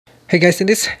Hey guys, in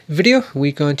this video,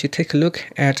 we're going to take a look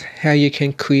at how you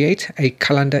can create a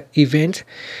calendar event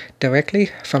directly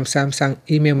from Samsung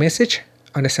email message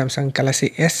on the Samsung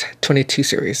Galaxy S22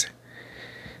 series.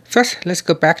 First, let's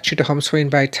go back to the home screen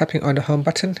by tapping on the home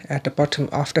button at the bottom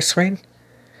of the screen.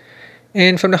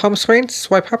 And from the home screen,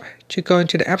 swipe up to go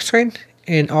into the app screen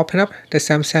and open up the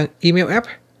Samsung email app.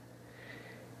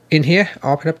 In here,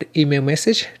 open up the email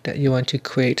message that you want to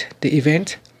create the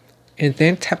event, and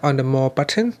then tap on the More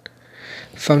button.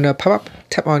 From the pop-up,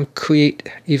 tap on Create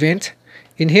Event.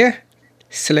 In here,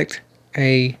 select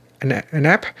an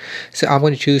app. So I'm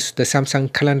going to choose the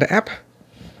Samsung Calendar app,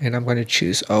 and I'm going to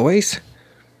choose Always.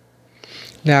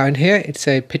 Now in here, it's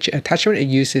a picture attachment. It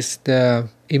uses the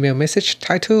email message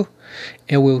title,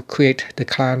 and will create the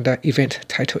calendar event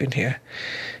title in here.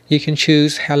 You can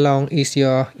choose how long is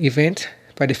your event.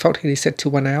 By default, it is set to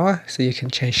 1 hour, so you can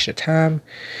change the time.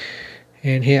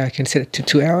 And here I can set it to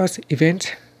 2 hours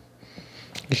event.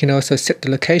 You can also set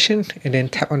the location and then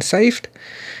tap on Saved.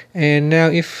 And now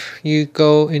if you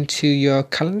go into your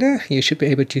calendar, you should be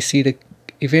able to see the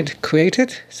event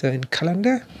created. So in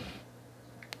calendar,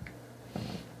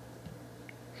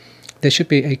 there should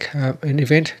be an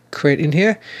event created in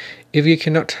here. If you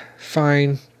cannot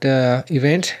find the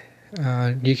event,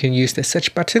 you can use the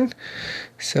search button.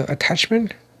 So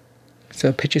attachment,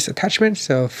 so pictures attachment,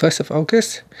 so 1st of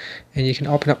August, and you can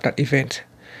open up that event.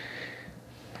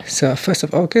 So 1st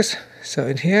of August, so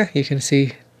in here you can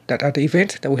see that other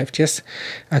event that we have just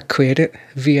created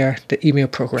via the email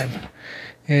program.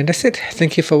 And that's it.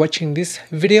 Thank you for watching this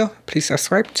video. Please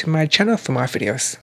subscribe to my channel for more videos.